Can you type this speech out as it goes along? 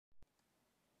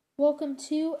Welcome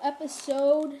to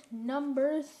episode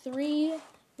number 3.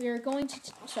 We're going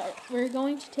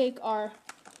to take our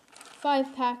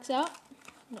 5 packs out.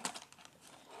 No.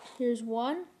 Here's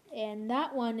one, and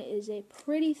that one is a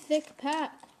pretty thick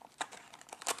pack.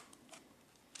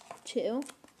 2,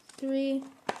 3,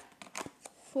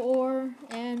 4,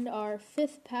 and our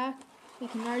 5th pack. You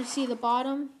can already see the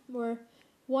bottom. We're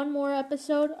one more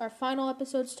episode. Our final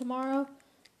episode's tomorrow.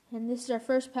 And this is our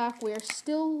first pack. We are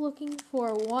still looking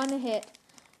for one hit.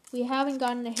 We haven't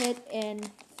gotten a hit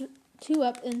in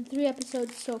 3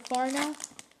 episodes so far now.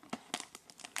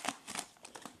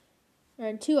 Or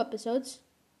in 2 episodes.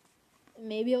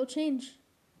 Maybe it'll change.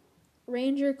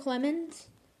 Ranger Clemens.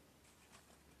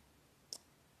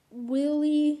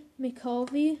 Willie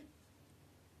McCovey.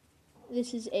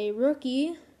 This is a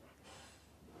rookie.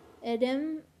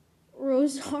 Edem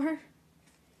Rosar.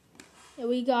 And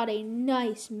we got a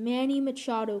nice Manny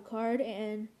Machado card,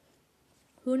 and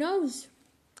who knows?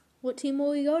 What team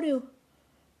will we go to?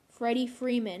 Freddie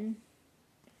Freeman.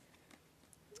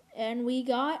 And we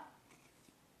got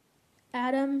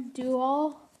Adam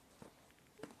Duvall.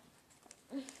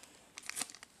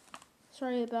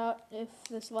 Sorry about if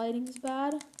this lighting's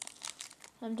bad.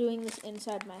 I'm doing this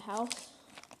inside my house.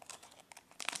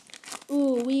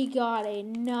 Ooh, we got a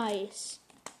nice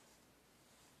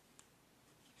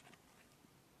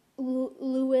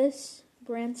Lewis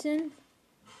Branson.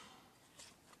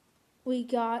 We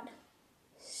got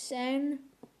Sen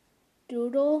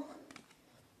Doodle.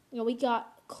 We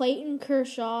got Clayton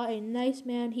Kershaw, a nice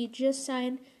man. He just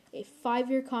signed a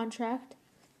 5-year contract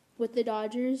with the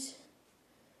Dodgers.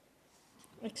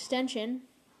 Extension.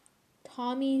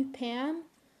 Tommy Pham,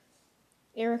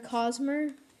 Eric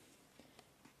Hosmer,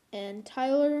 and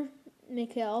Tyler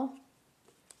McHale.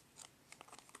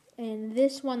 And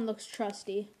this one looks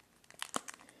trusty.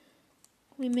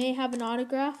 We may have an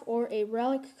autograph or a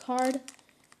relic card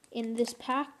in this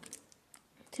pack.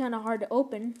 It's kind of hard to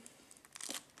open.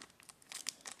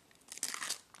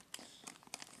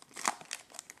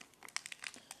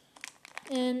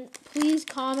 And please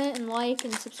comment and like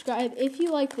and subscribe if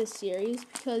you like this series,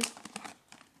 because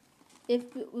if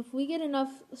we get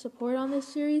enough support on this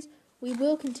series, we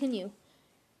will continue.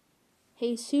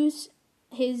 Jesus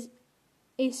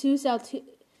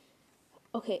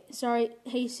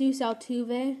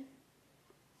Altuve.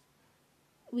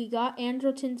 We got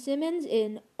Andrelton Simmons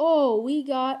in.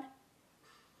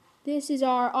 This is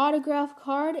our autograph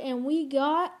card, and we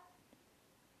got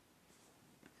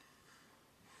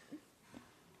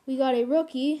a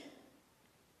rookie,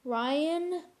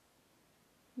 Ryan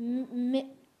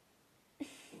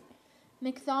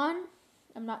McThon.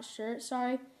 I'm not sure,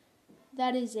 sorry.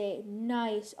 That is a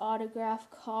nice autograph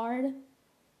card.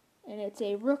 And it's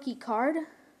a rookie card.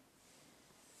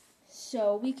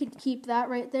 So we could keep that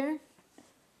right there.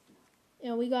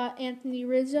 And we got Anthony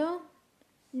Rizzo,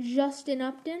 Justin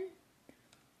Upton,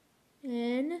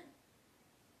 and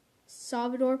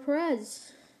Salvador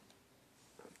Perez.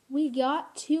 We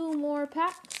got 2 more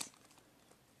packs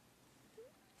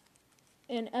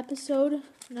in episode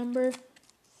number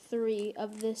 3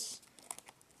 of this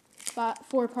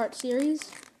 4-part series.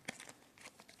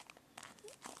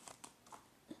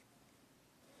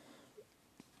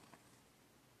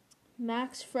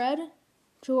 Max Fried,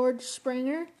 George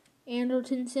Springer,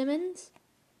 Andrelton Simmons,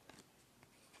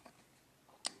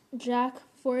 Jack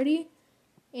Flaherty,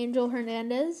 Angel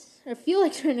Hernandez, or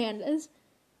Felix Hernandez.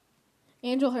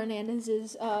 Angel Hernandez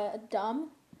is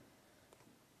dumb.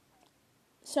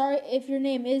 Sorry if your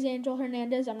name is Angel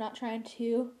Hernandez. I'm not trying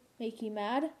to make you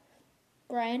mad.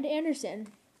 Brian Anderson.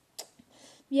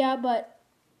 Yeah, but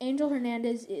Angel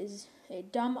Hernandez is a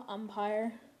dumb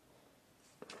umpire.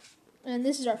 And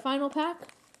this is our final pack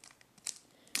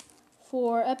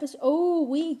for episode. Oh,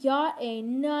 we got a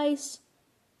nice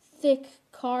thick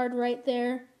card right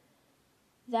there.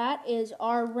 That is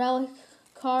our relic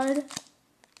card.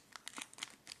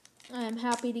 I am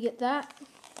happy to get that.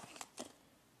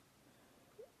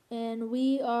 And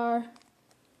I'm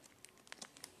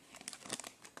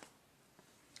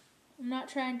not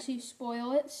trying to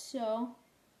spoil it, so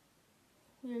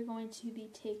we're going to be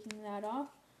taking that off.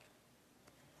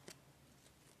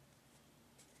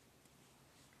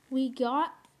 We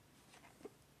got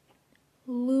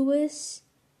Luis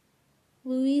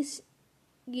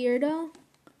Guerrero.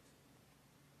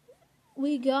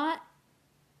 We got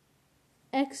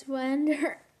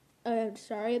Xvander.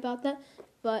 Sorry about that,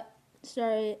 but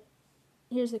sorry.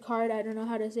 Here's the card. I don't know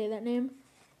how to say that name.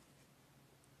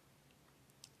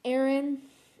 Aaron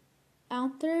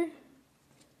Alther.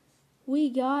 We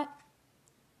got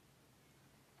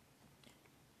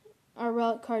our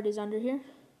relic card is under here.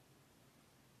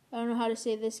 I don't know how to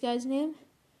say this guy's name.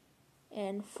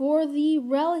 And for the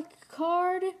relic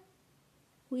card,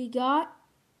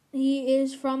 he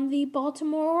is from the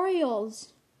Baltimore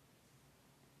Orioles.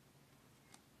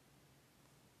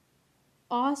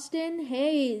 Austin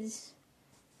Hayes.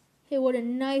 Hey, what a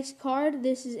nice card.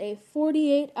 This is a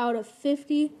 48 out of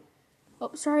 50.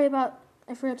 Oh,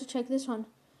 I forgot to check this one.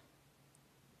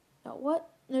 Now, what?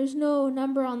 There's no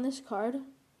number on this card.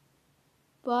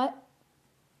 But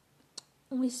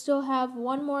we still have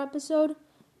one more episode.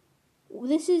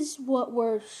 This is what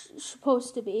we're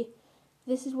supposed to be.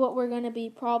 This is what we're going to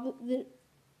be.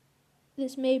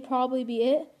 This may probably be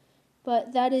it.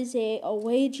 But that is a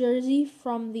away jersey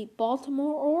from the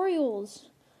Baltimore Orioles.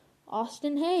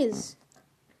 Austin Hayes.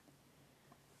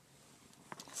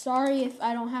 Sorry if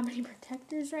I don't have any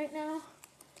protectors right now.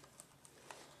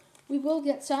 We will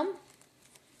get some.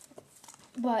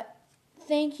 But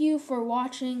thank you for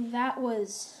watching. That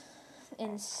was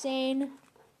insane.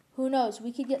 Who knows?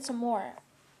 We could get some more.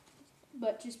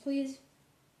 But just please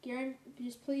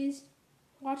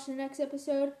watch the next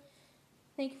episode.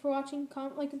 Thank you for watching.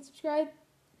 Comment, like, and subscribe.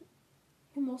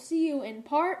 And we'll see you in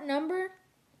part number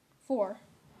 4,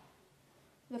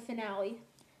 the finale.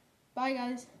 Bye,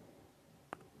 guys.